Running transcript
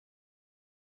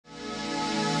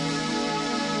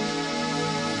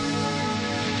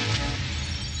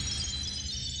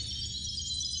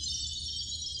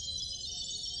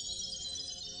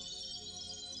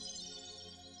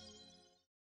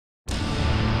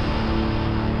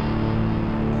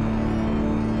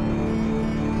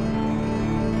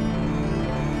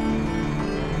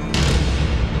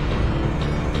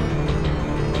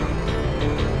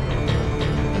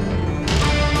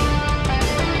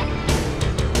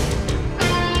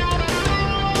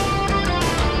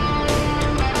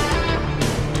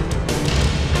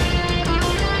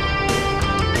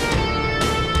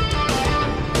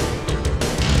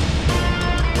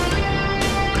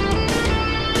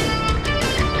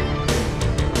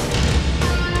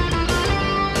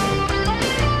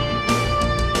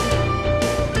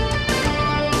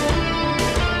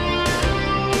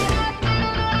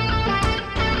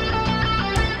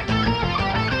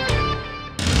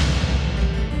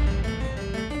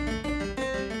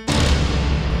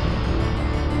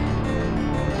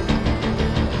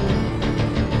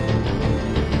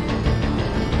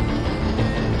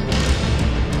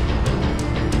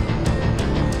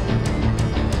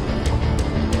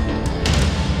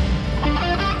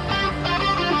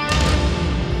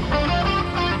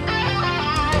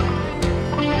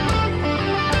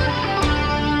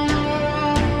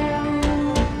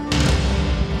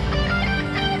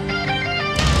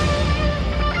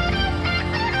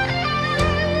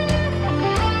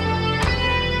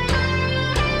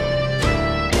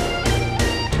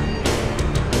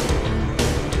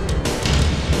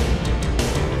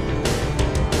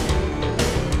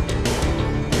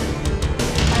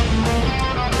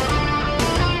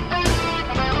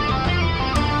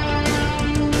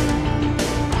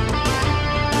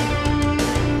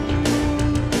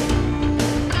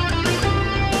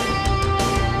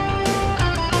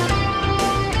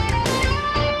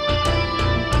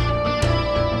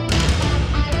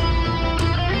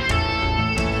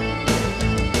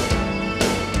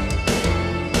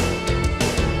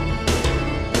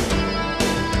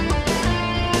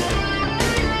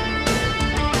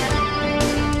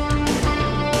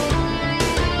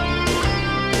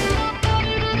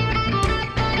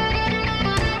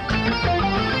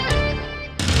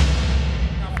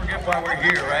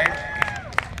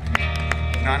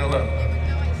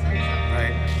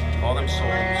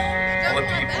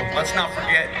let's not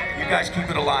forget, you guys keep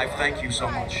it alive. Thank you so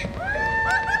much.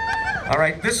 All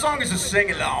right, this song is a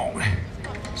sing-along,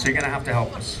 so you're gonna have to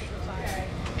help us.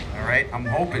 All right, I'm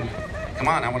hoping. Come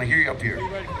on, I want to hear you up here.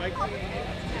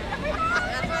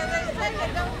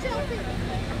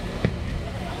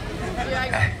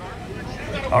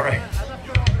 All right.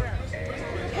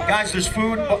 Guys, there's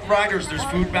food, riders, there's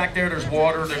food back there, there's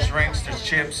water, there's drinks, there's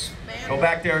chips. Go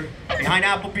back there behind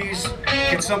Applebee's,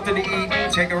 get something to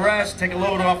eat, take a rest, take a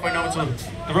load off. I know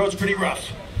the road's pretty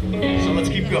rough, so let's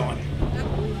keep going.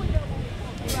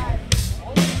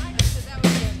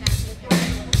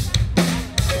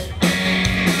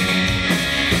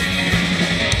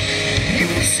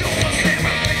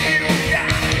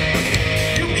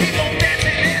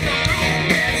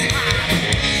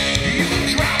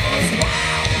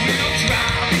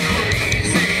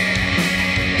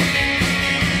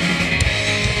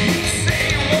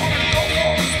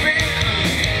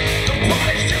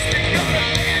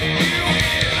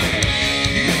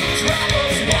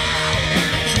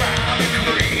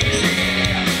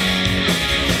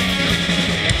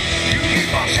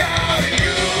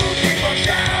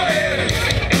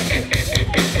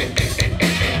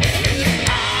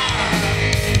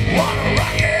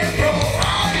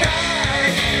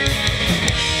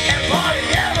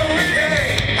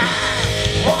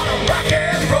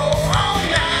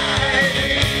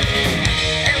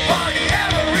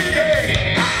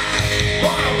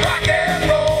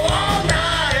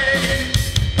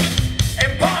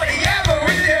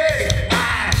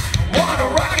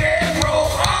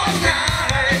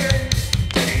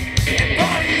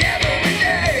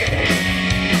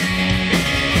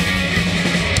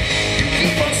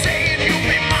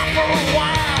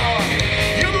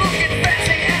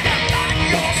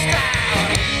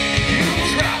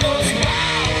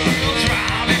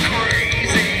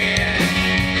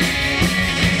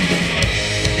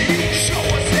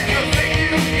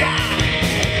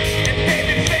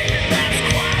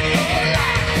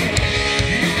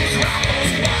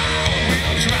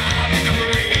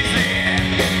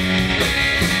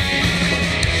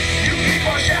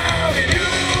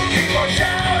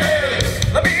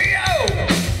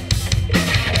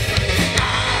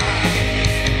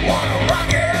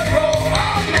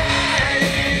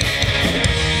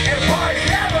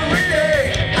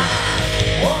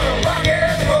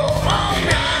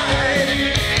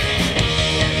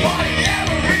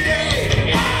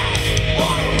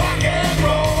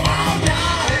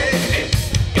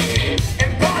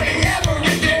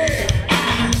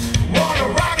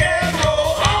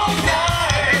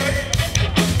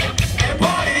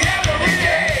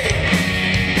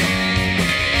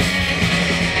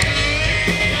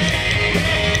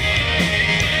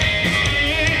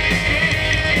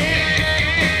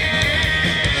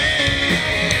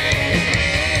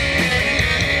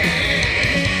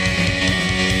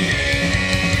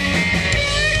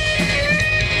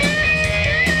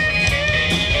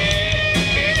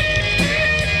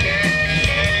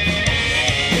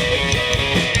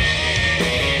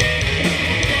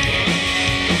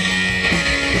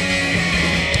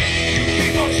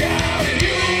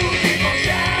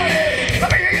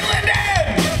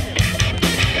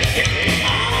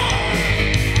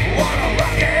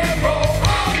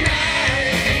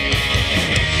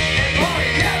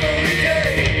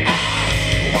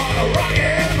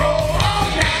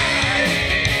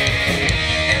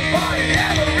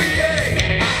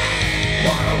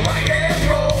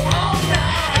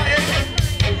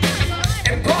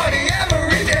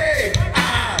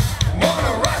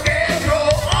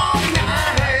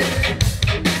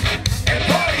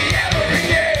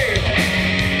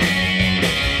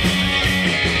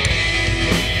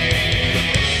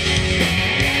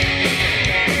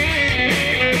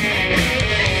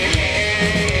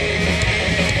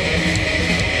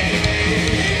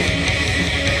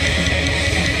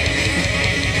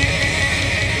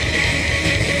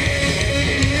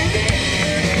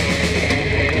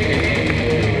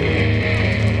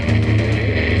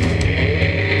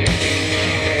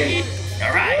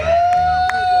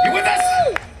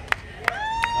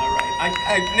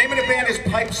 Name of the band is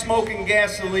Pipe Smoking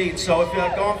Gasoline. So if you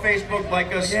go on Facebook,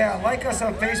 like us. Yeah, like us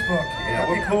on Facebook. Yeah,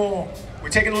 that'd be cool. We're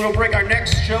taking a little break. Our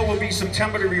next show will be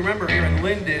September to remember here in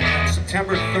Linden,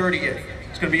 September 30th.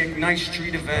 It's going to be a nice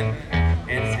street event,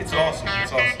 and it's awesome.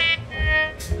 It's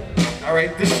awesome. All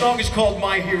right, this song is called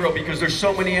My Hero because there's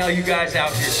so many of you guys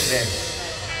out here today.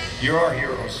 You're our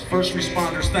heroes. First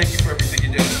responders, thank you for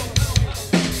everything you do.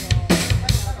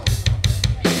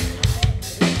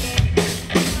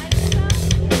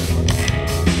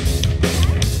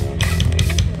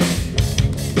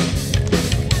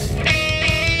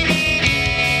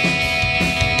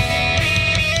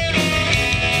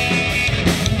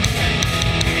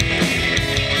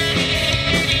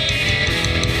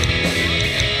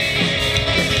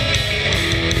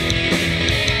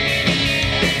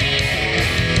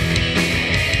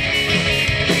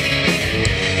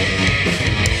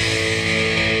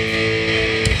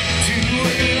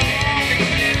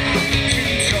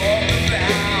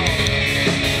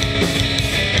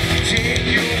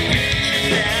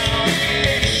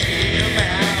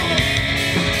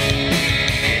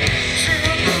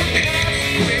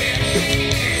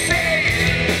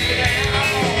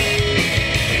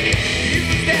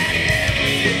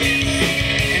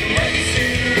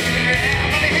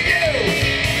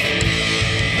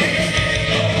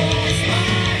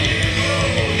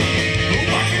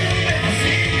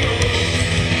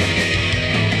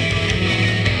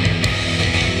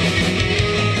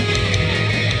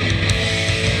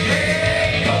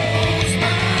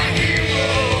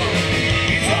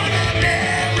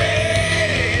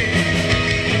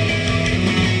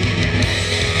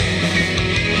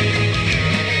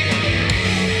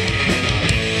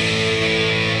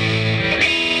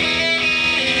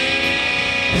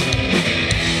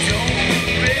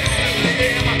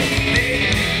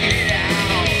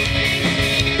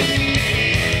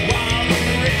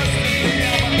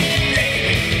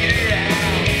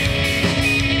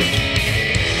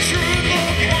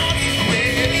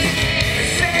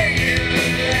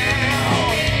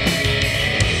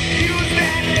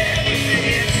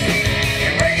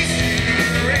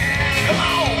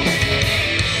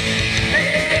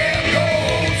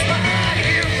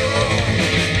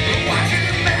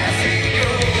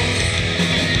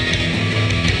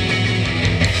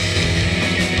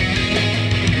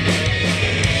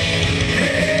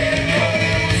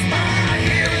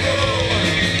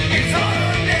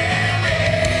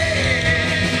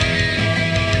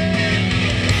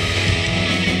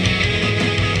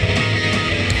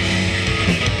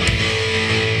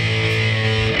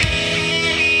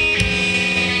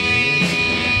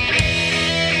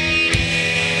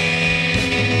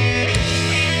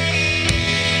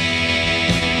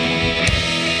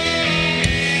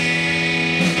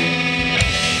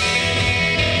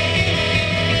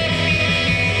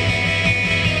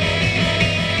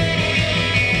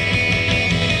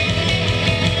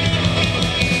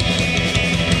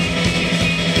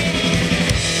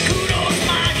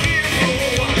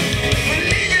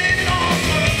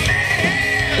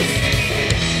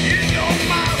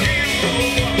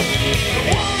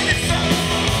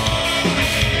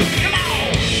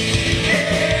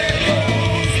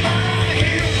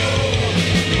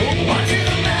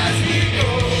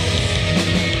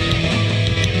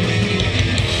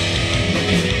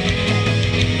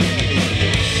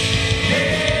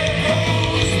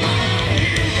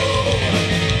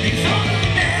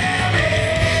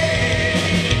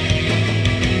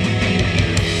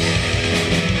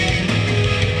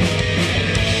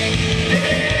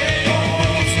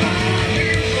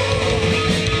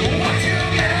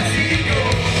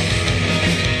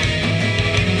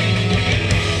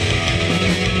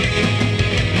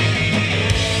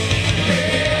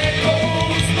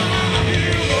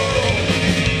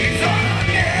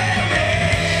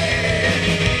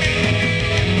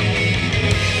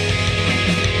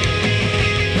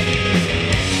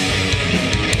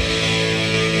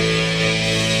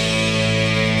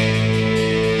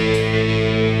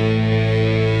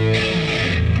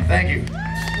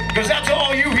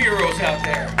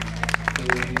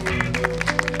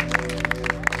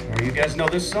 You guys know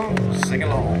this song? Sing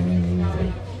along.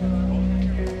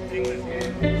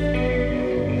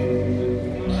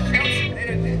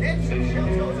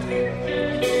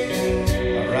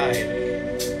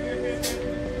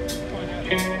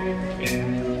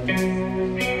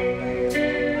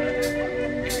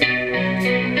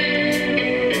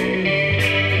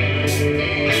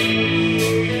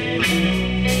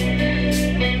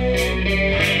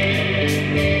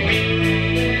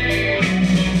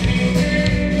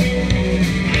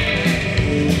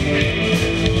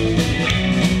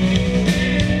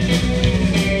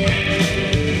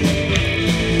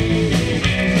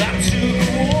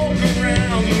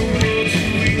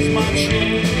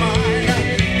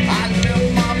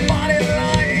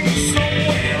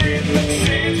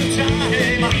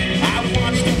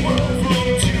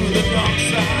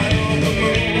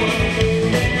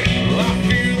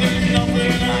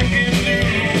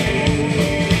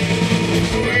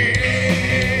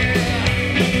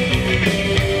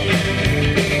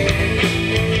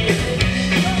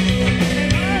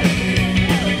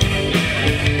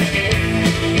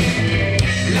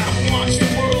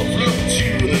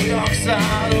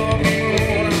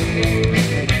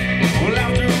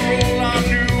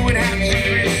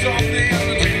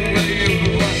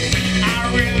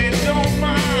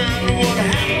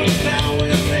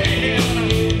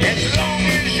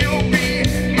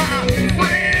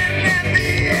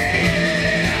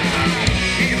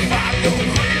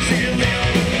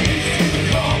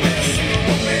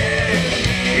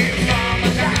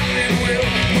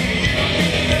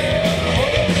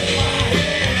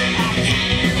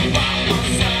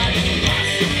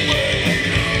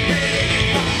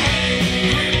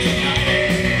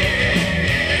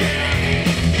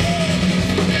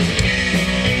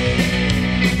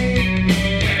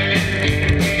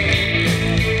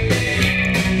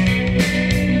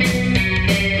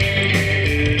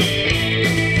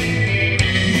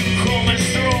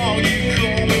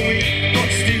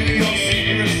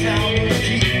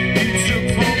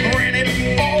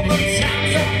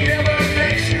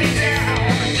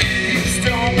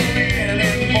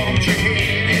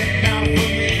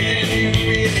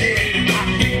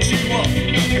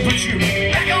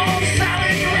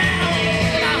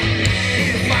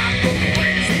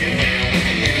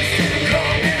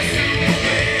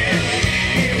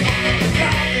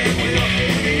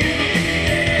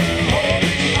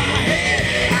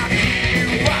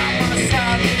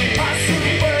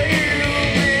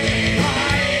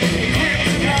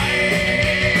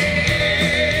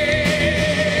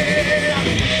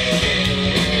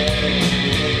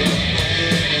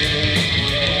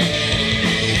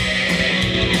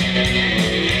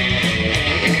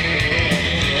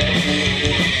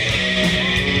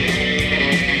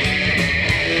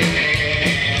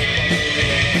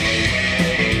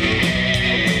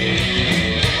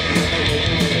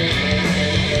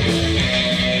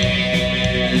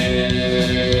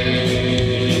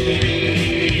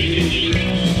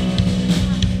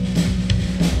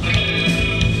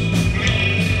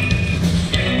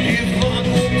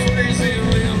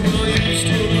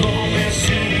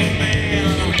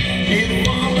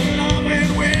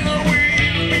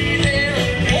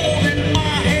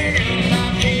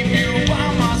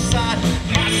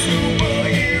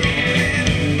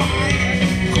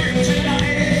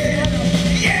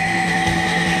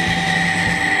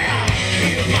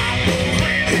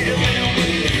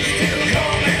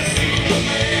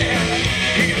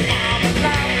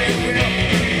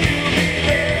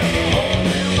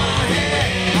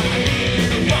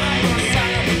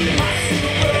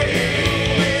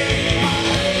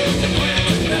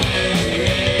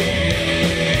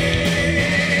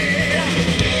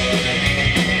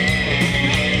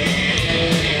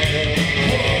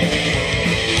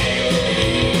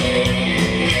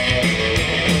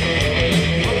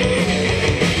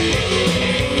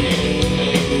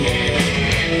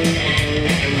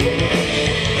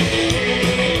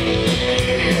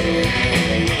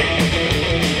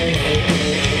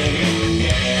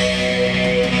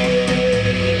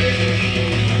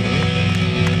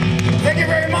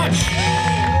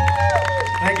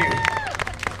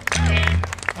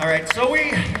 All right. So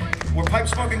we're pipe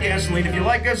smoking gasoline. If you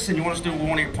like us and you want us to do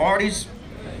one of your parties,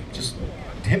 just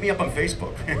hit me up on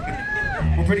Facebook.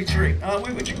 We're pretty treat.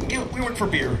 We went for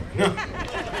beer. No.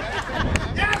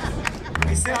 Yes!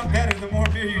 You sound better the more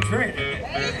beer you drink.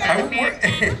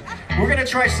 We're gonna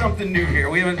try something new here.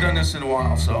 We haven't done this in a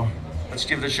while, so let's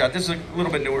give it a shot. This is a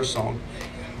little bit newer song,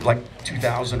 like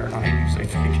 2000 or 90s, I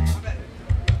think.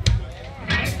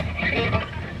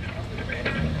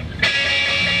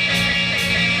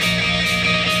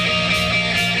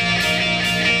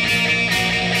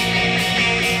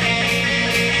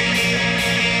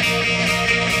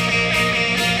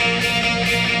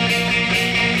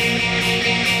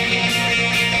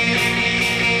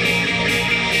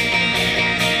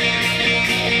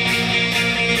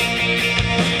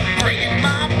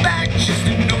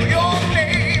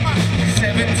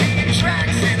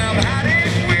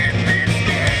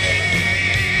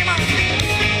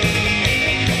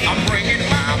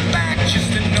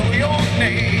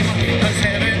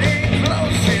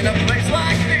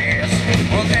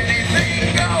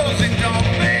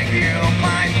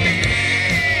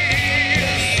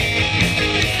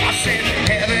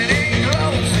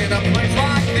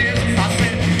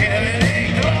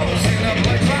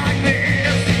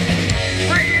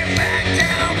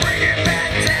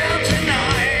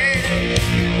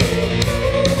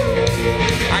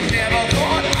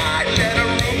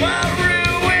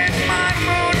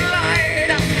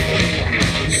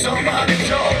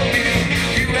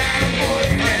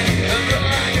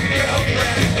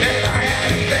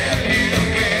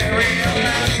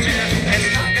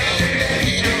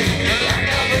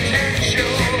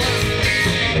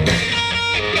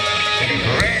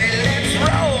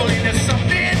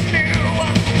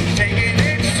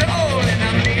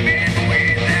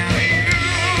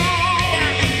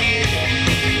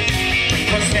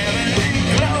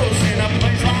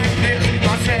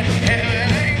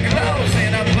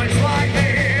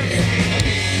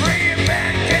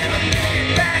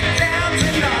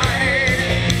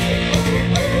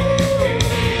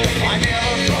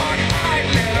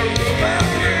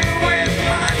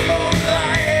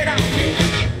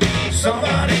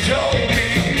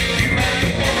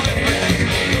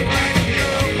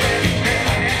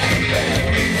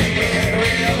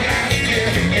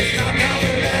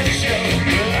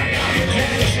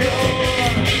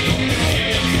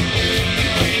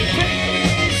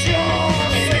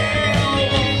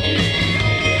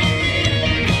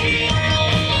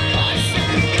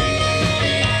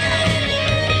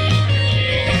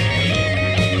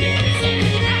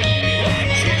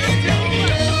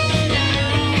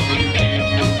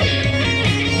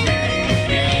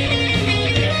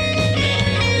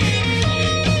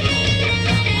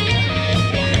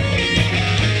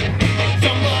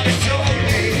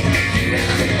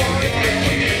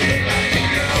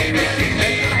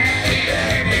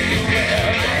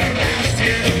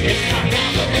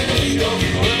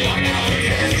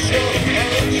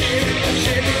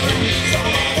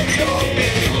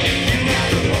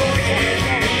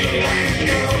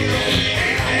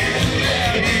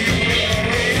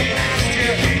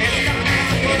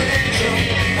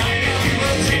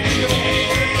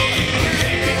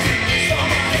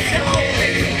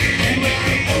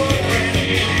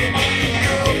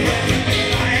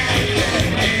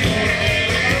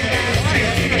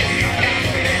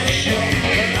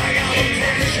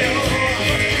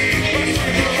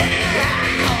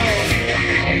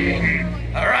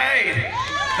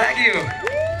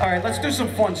 right, let's do some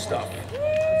fun stuff.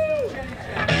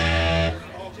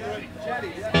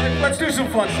 Let's do some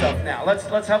fun stuff now.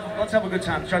 Let's have a good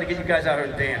time. Try to get you guys out here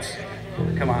and dance.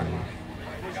 Come on.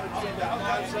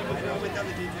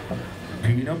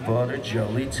 Peanut butter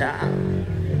jelly time.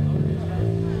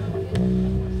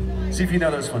 See if you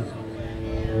know this one.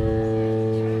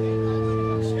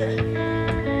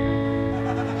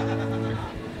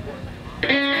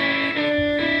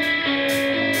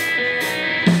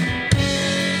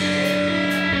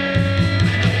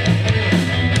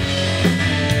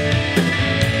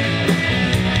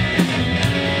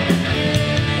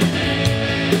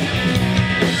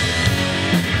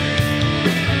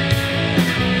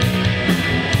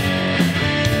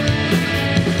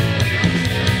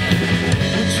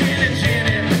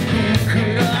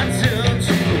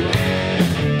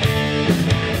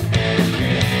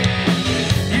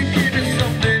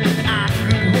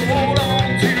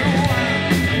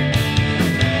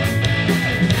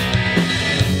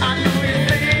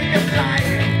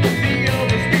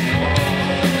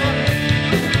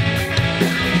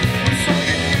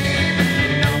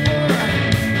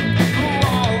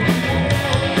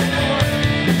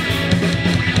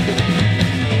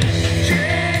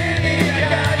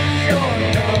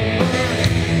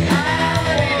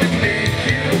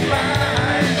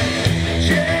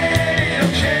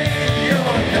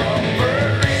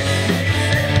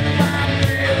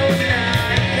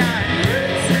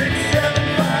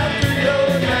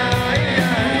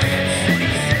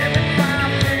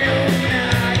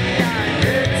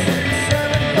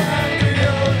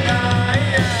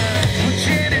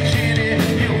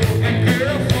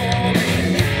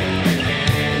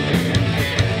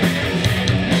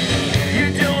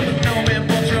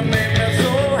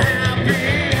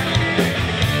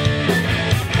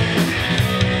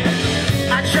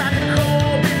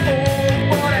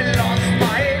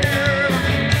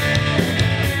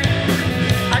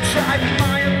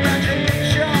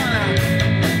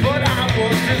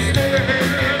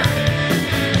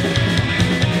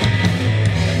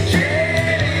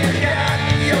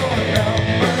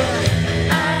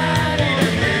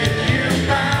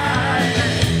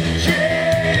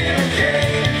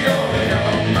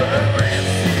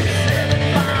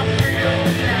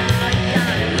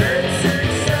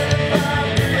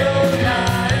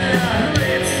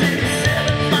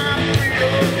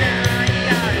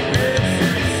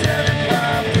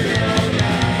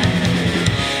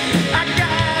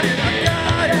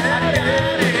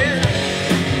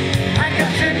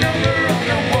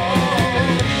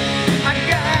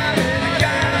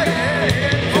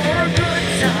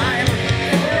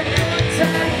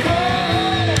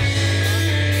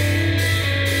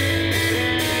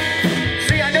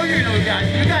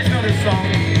 You guys know this song.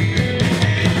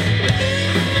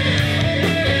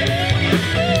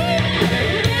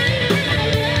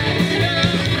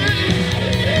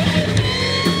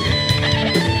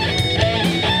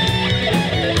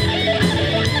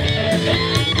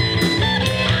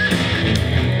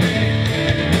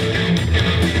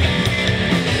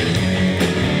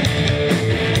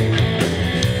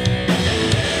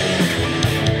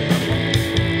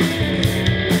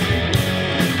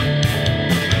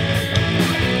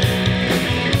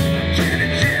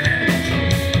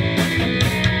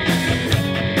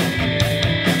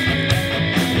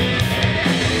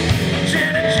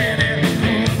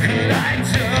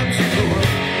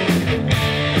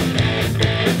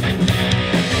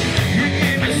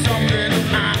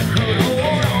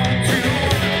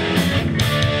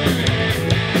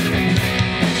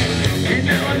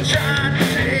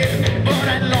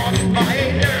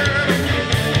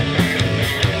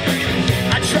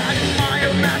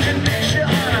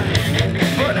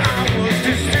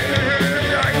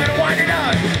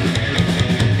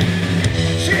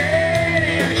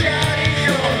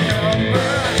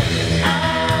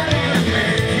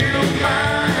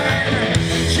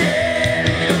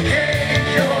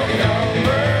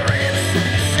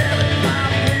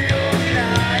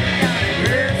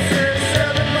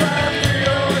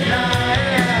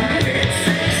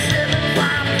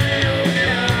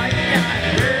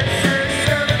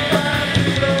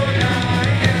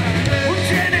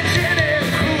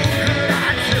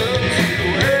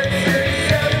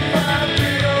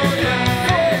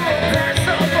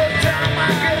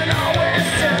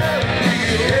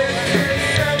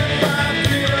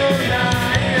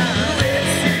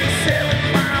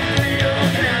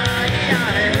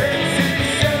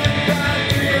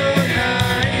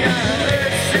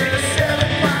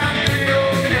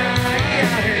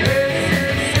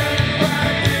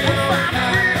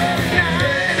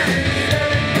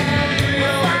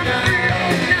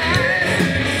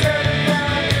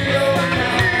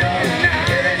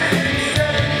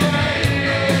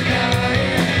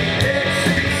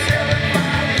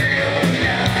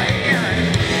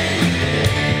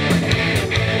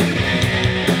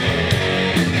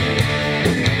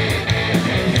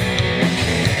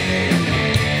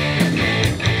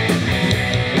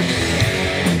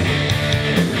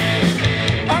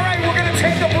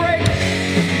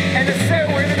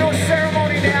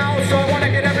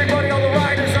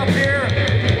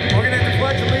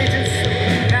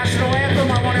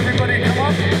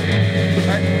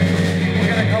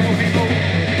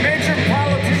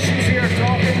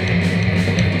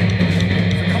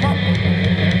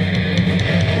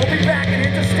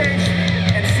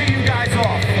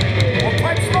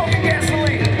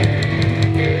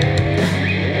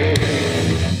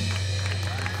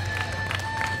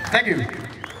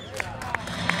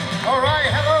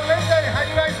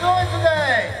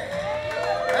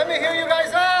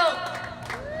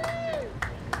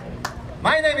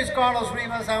 My name is Carlos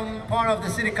Rivas. I'm part of the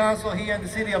City Council here in the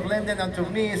city of Linden, and to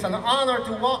me it's an honor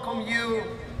to welcome you,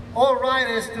 all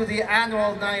riders, to the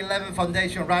annual 9/11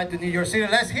 Foundation Ride to New York City.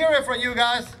 Let's hear it from you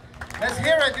guys. Let's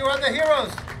hear it. You are the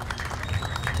heroes.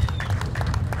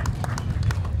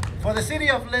 For the city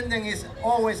of Linden, it's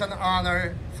always an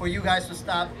honor for you guys to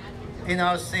stop in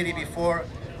our city before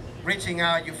reaching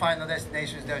out your final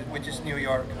destination, which is New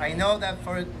York. I know that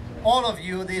for all of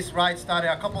you, this ride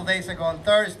started a couple days ago on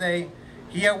Thursday.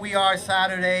 Here we are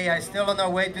Saturday, still on our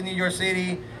way to New York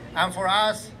City. And for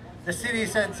us, the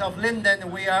citizens of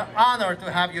Linden, we are honored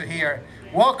to have you here.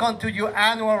 Welcome to your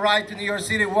annual ride to New York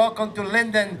City. Welcome to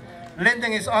Linden.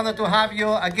 Linden is honored to have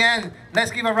you. Again,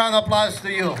 let's give a round of applause to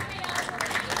you.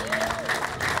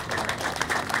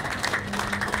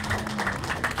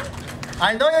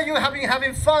 I know that you have been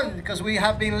having fun because we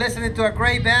have been listening to a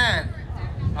great band.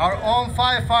 Our own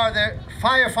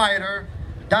firefighter,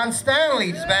 Don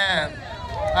Stanley's band.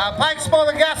 Pike's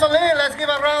Motor Gasoline, let's give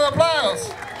a round of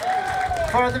applause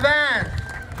for the band.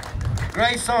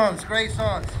 Great songs, great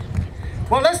songs.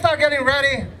 Well, let's start getting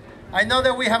ready. I know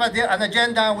that we have an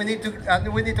agenda. We need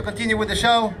to continue with the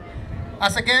show.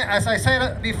 As I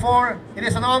said before, it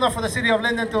is an honor for the city of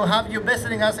Linden to have you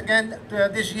visiting us again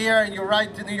this year in your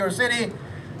ride to New York City.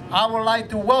 I would like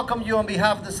to welcome you on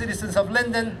behalf of the citizens of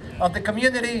Linden, of the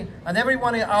community, and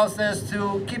everyone else there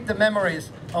to keep the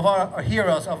memories of our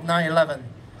heroes of 9/11.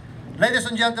 Ladies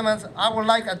and gentlemen, I would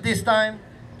like at this time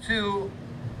to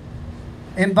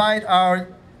invite our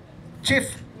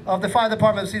Chief of the Fire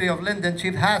Department of the City of Linden,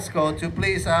 Chief Haskell, to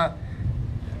please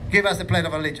give us the Pledge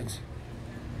of Allegiance.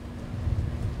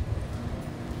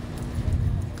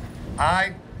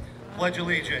 I pledge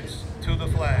allegiance to the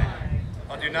flag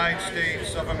of the United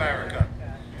States of America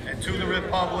and to the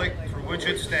republic for which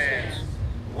it stands,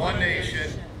 one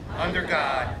nation, under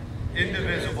God,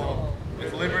 indivisible,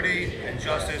 with liberty and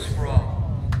justice for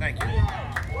all. Thank you.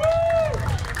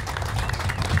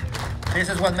 This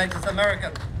is what makes us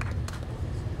American.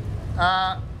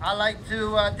 I'd like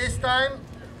to, this time,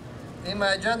 in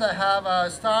my agenda, have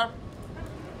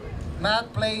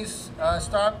Matt plays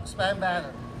Star Span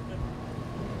Banner.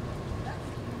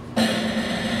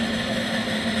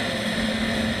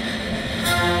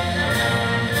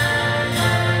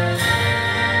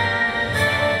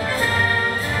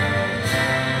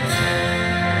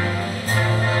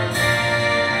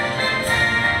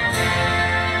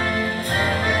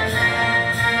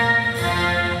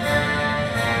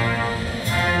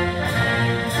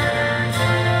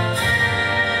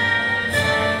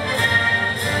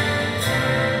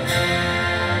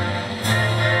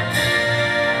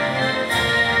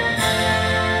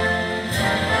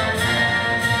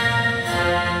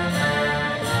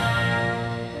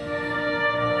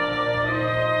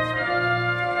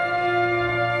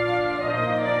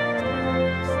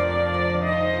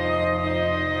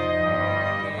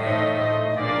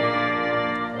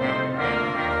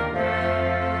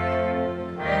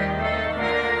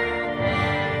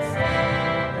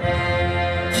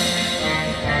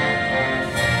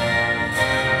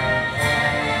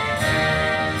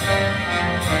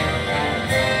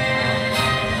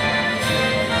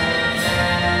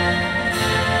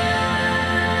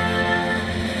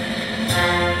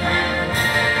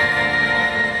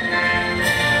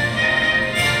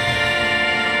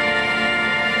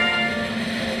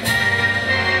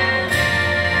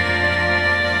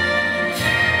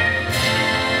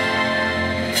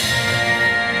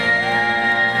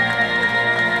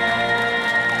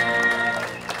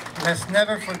 Let's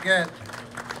never forget,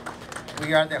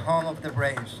 we are the home of the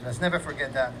Braves. Let's never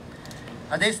forget that.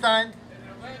 At this time,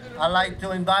 I'd like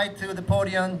to invite to the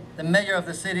podium the mayor of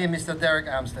the city, Mr. Derek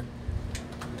Amstead.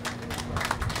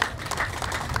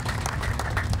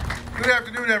 Good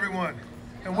afternoon, everyone,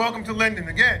 and welcome to Linden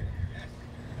again.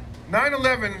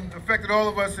 9/11 affected all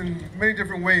of us in many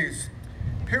different ways.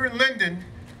 Here in Linden,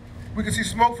 we can see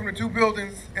smoke from the two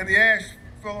buildings and the ash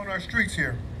fell on our streets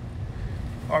here,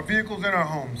 our vehicles and our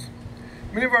homes.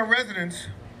 Many of our residents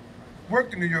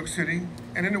worked in New York City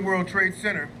and in the World Trade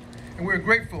Center, and we're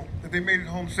grateful that they made it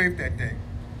home safe that day.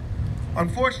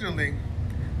 Unfortunately,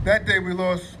 that day we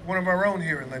lost one of our own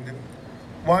here in Linden,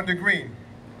 Wanda Green.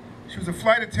 She was a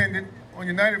flight attendant on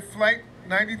United Flight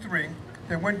 93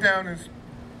 that went down in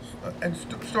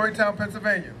Storytown,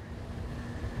 Pennsylvania.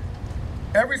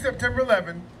 Every September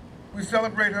 11, we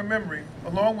celebrate her memory,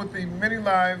 along with the many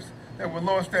lives that were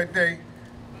lost that day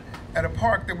at a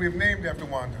park that we have named after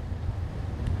Wanda.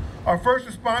 Our first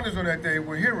responders on that day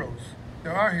were heroes.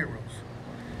 They're our heroes.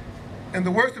 In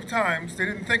the worst of times, they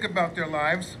didn't think about their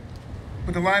lives,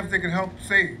 but the lives they could help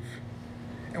save.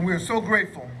 And we are so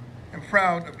grateful and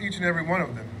proud of each and every one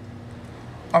of them.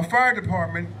 Our fire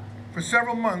department, for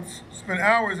several months, spent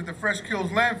hours at the Fresh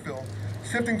Kills landfill,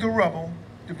 sifting through rubble,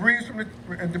 debris from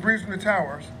the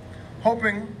towers,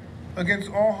 hoping against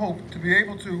all hope to be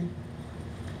able to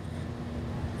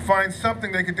find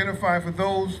something they could identify for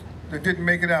those that didn't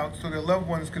make it out so their loved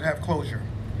ones could have closure.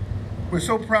 We're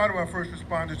so proud of our first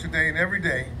responders today and every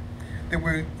day that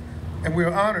we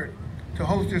are honored to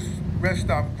host this rest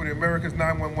stop for the America's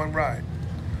 911 ride.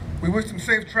 We wish them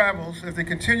safe travels as they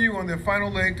continue on their final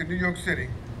leg to New York City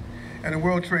and the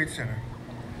World Trade Center.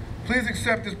 Please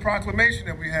accept this proclamation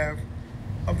that we have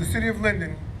of the City of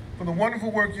Linden for the wonderful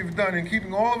work you've done in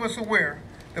keeping all of us aware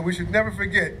that we should never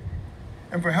forget,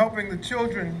 and for helping the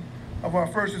children of our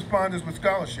first responders with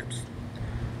scholarships.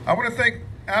 I want to thank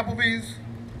Applebee's,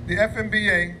 the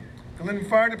FMBA, the Linden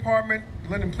Fire Department, the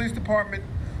Linden Police Department,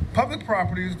 Public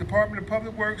Properties, Department of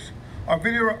Public Works, our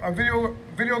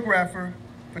videographer,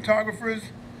 photographers,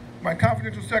 my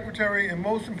confidential secretary, and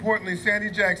most importantly, Sandy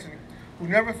Jackson, who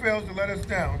never fails to let us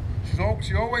down.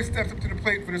 She always steps up to the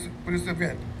plate for this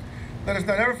event. Let us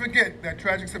not ever forget that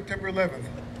tragic September 11th,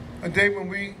 a day when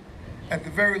we, at the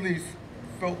very least,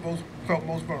 felt most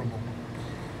vulnerable.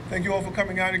 Thank you all for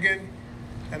coming out again,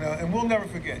 and we'll never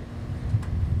forget.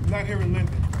 Not here in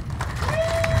Linden.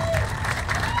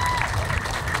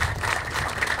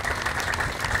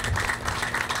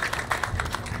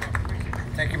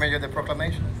 Thank you, Mayor, the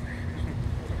proclamation.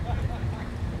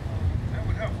 That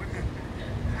would help, wouldn't it?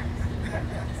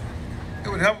 It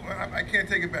would help. I can't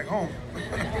take it back home.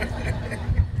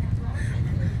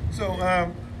 So,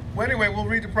 well, anyway, we'll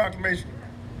read the proclamation.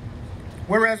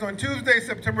 Whereas on Tuesday,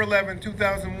 September 11,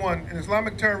 2001, an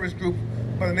Islamic terrorist group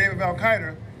by the name of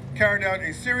Al-Qaeda carried out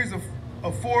a series of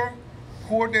 4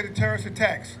 coordinated terrorist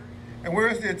attacks. And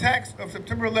whereas the attacks of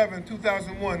September 11,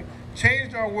 2001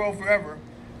 changed our world forever,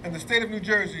 and the state of New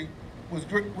Jersey was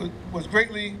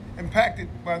greatly impacted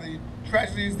by the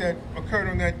tragedies that occurred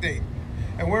on that date.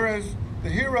 And whereas the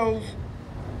heroics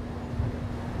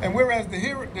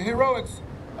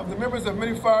of the members of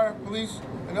many fire, police,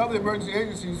 and other emergency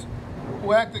agencies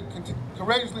who acted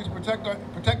courageously to protect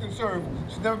and serve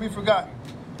should never be forgotten.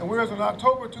 And whereas in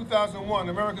October 2001,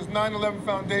 America's 9/11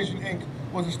 Foundation, Inc.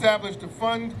 was established to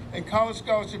fund a college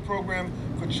scholarship program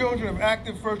for children of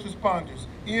active first responders,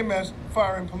 EMS,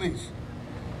 fire, and police,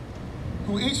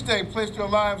 who each day placed their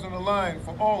lives on the line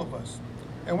for all of us.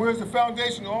 And whereas the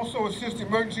foundation also assists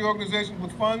emergency organizations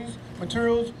with funds,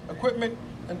 materials, equipment,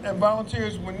 and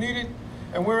volunteers when needed,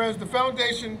 and whereas the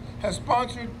foundation has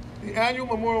sponsored the annual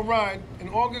Memorial Ride in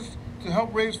August to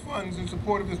help raise funds in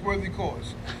support of this worthy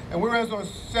cause. And whereas on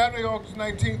Saturday, August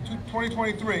 19,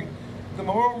 2023, the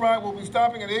Memorial Ride will be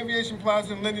stopping at Aviation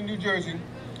Plaza in Linden, New Jersey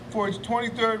for its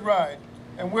 23rd ride.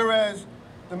 And whereas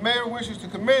the mayor wishes to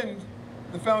commend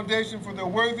the foundation for their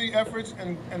worthy efforts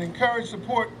and encourage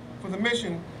support for the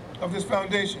mission of this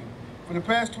foundation for the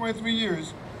past 23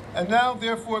 years, and now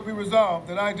therefore be resolved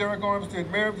that I, Derek Armstead,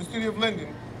 Mayor of the City of Linden,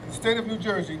 in the state of New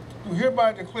Jersey, do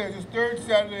hereby declare this 3rd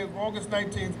Saturday of August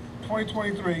 19th,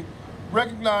 2023,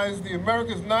 recognize the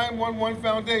America's 911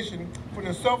 Foundation for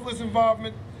their selfless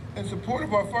involvement and support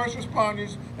of our first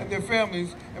responders and their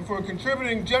families, and for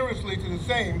contributing generously to the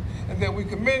same, and that we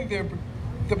commend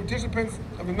the participants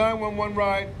of the 911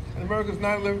 Ride and America's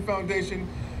 9/11 Foundation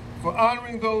for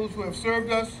honoring those who have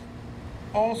served us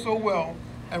all so well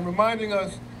and reminding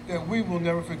us that we will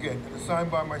never forget. And it's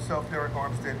signed by myself, Derek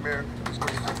Armstead, Mayor of the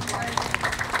City.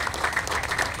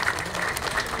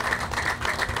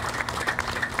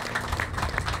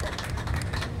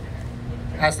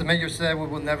 As the mayor said, we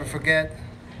will never forget.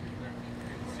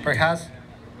 Perhaps,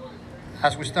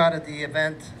 as we started the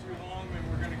event,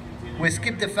 we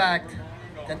skipped the fact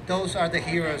that those are the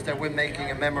heroes that we're making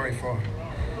a memory for.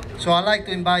 So I'd like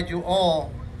to invite you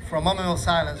all for a moment of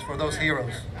silence for those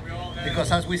heroes.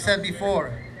 Because as we said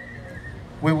before,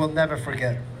 we will never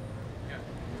forget.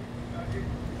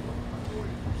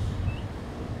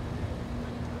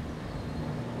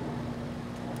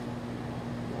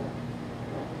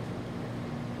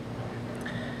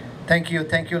 Thank you,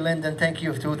 Linden. Thank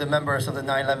you to the members of the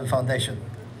 9/11 Foundation.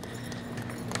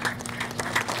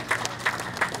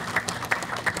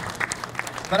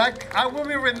 But I will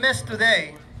be remiss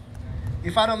today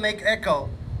if I don't make echo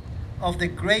of the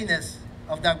greatness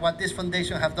of what this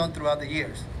foundation have done throughout the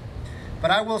years.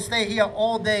 But I will stay here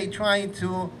all day trying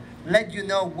to let you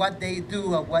know what they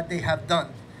do and what they have done.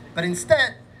 But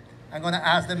instead, I'm going to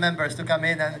ask the members to come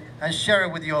in and share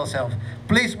it with you yourself.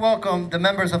 Please welcome the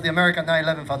members of the American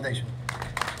 9/11 Foundation.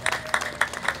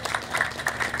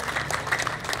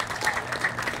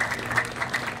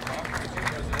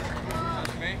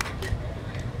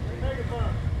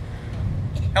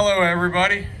 Hello,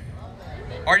 everybody.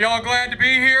 Are y'all glad to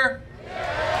be here?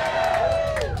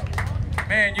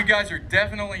 Man, you guys are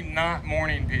definitely not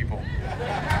morning people.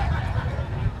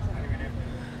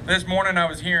 This morning I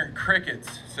was hearing crickets,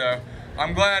 so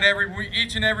I'm glad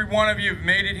each and every one of you have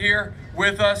made it here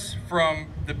with us from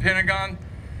the Pentagon.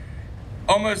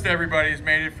 Almost everybody has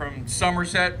made it from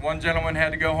Somerset. One gentleman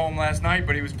had to go home last night,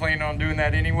 but he was planning on doing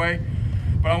that anyway.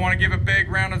 But I want to give a big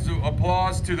round of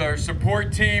applause to our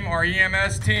support team, our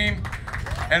EMS team,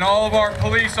 and all of our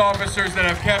police officers that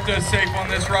have kept us safe on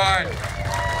this ride.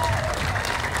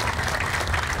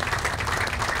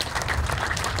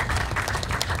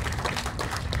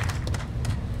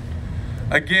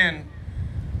 Again,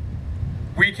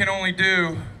 we can only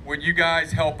do what you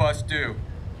guys help us do.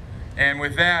 And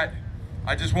with that,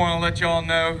 I just want to let y'all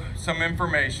know some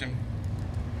information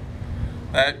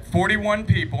that 41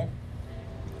 people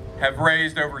have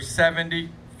raised over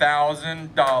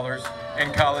 $70,000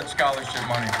 in college scholarship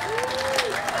money.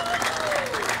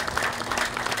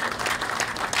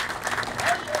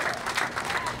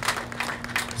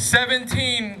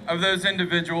 "17 of those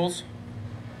individuals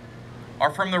are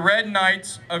from the Red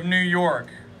Knights of New York.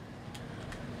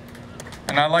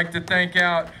 And I'd like to thank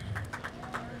out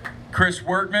Chris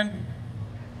Wertman.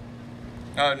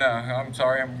 Oh no, I'm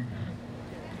sorry, I'm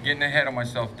getting ahead of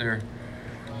myself there.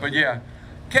 But yeah,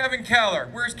 Kevin Keller.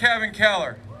 Where's Kevin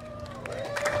Keller?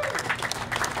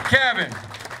 Kevin.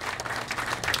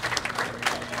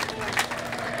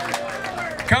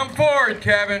 Come forward,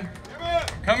 Kevin.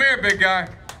 Come here, big guy.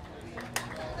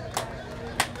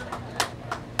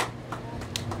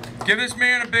 Give this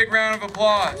man a big round of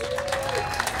applause.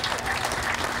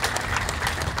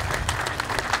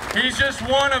 He's just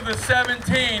one of the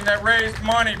 17 that raised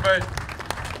money, but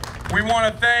we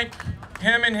want to thank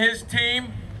him and his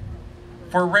team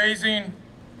for raising,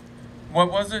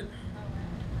 what was it?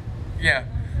 Yeah,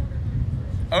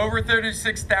 over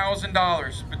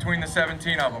 $36,000 between the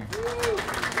 17 of them.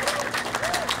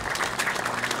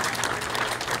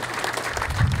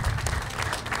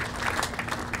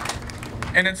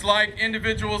 And it's like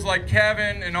individuals like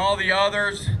Kevin and all the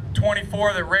others,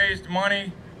 24 that raised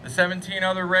money, the 17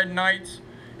 other Red Knights,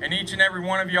 and each and every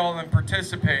one of y'all in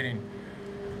participating.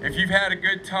 If you've had a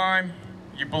good time,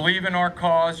 you believe in our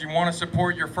cause, you want to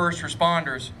support your first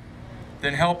responders,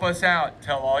 then help us out.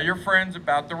 Tell all your friends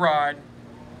about the ride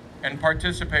and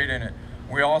participate in it.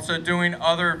 We're also doing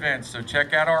other events, so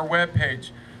check out our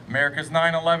webpage,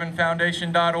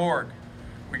 americas911foundation.org.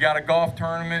 We got a golf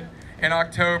tournament in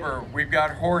October. We've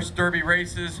got horse derby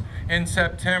races in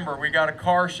September. We got a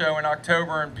car show in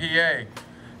October in PA.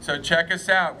 So check us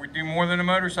out. We do more than a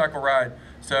motorcycle ride.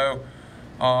 So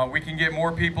we can get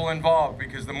more people involved,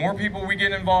 because the more people we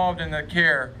get involved in the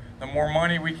care, the more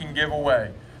money we can give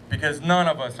away. Because none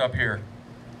of us up here,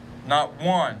 not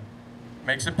one,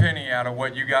 makes a penny out of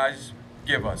what you guys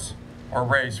give us or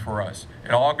raise for us.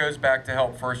 It all goes back to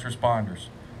help first responders.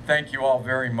 Thank you all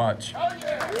very much.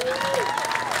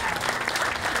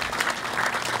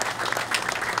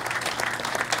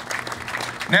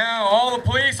 Now, all the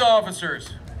police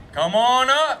officers, come on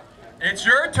up. It's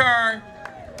your turn.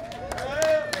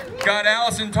 Got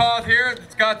Allison Toth here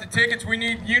that's got the tickets. We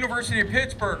need University of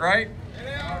Pittsburgh, right?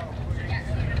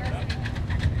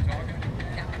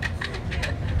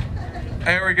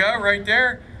 There we go, right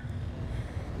there.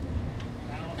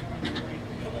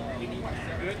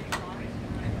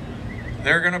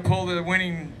 They're gonna pull the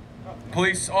winning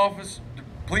police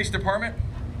department.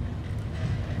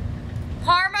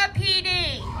 Parma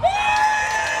PD.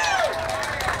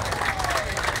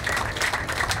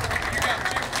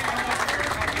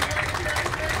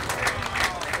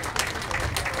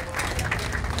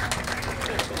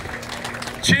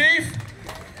 Chief.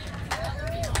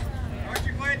 Aren't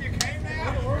you glad you came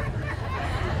now?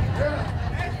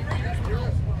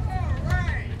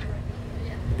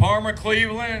 Parma,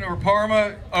 Cleveland, or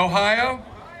Parma, Ohio?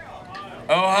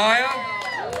 Ohio?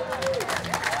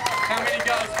 How many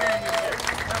guys came this year?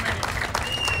 How many?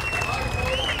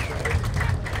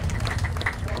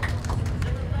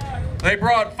 They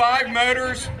brought 5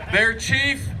 motors. Their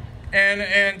chief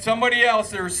and somebody else,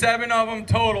 there were 7 of them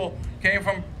total, came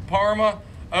from Parma,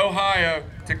 Ohio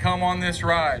to come on this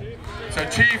ride. So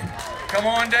Chief, come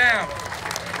on down.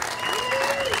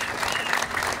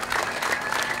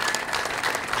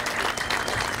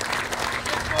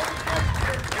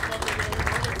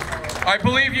 I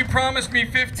believe you promised me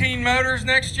 15 motors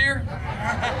next year?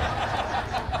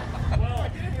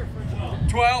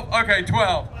 12? Okay,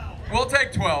 12. We'll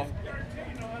take 12.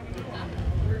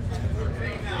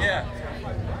 Yeah.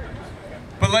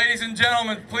 But ladies and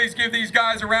gentlemen, please give these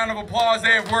guys a round of applause.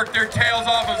 They have worked their tails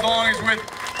off as long as with...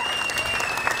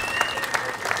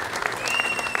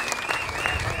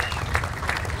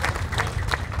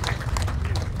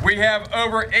 We have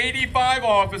over 85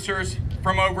 officers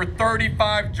from over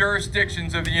 35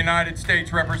 jurisdictions of the United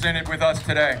States represented with us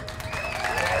today.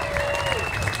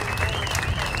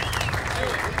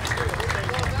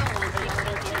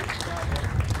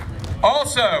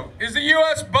 Also, is the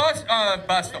U.S.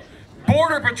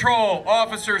 Border Patrol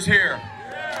officers here?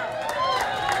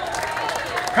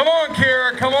 Come on,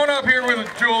 Kira. Come on up here with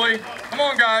Julie. Come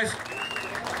on, guys.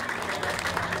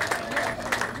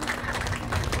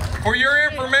 For your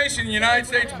information, the United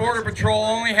States Border Patrol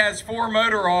only has 4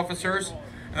 motor officers.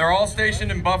 And they're all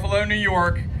stationed in Buffalo, New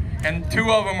York, and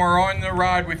 2 of them are on the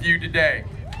ride with you today.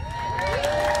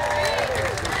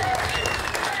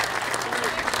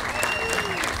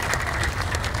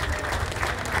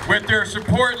 With their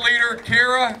support leader,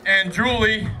 Kira, and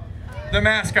Julie, the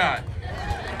mascot.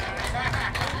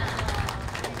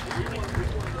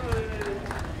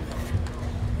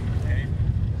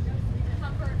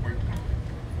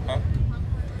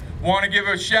 Want to give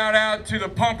a shout out to the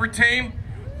pumper team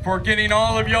for getting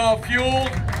all of y'all fueled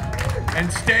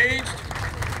and staged.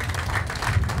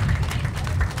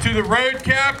 To the road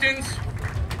captains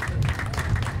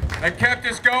that kept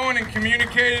us going and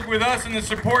communicated with us and the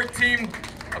support team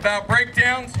about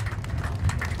breakdowns.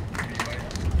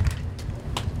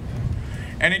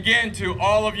 And again, to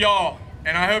all of y'all,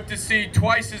 and I hope to see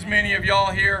twice as many of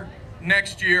y'all here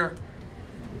next year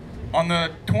on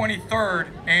the 23rd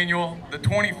annual, the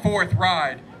 24th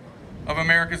ride of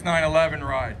America's 9/11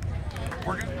 ride.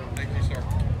 Thank you, sir.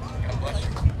 God bless you.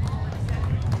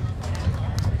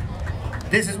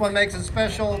 This is what makes us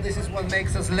special. This is what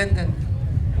makes us Linden.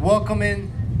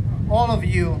 Welcoming all of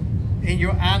you in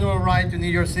your annual ride to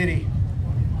New York City.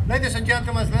 Ladies and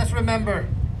gentlemen, let's remember,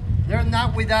 they're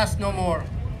not with us no more,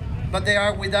 but they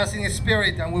are with us in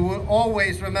spirit, and we will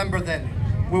always remember them.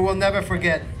 We will never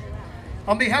forget.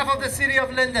 On behalf of the city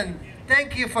of Linden,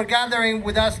 thank you for gathering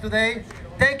with us today.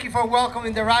 Thank you for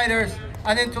welcoming the riders,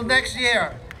 and until next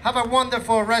year, have a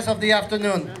wonderful rest of the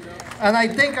afternoon. And I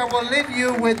think I will leave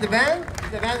you with the band. Is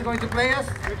the band going to play us?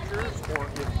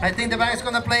 I think the band is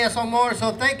going to play us some more.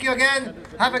 So thank you again.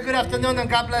 Have a good afternoon, and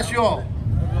God bless you all.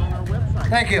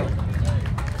 Thank you.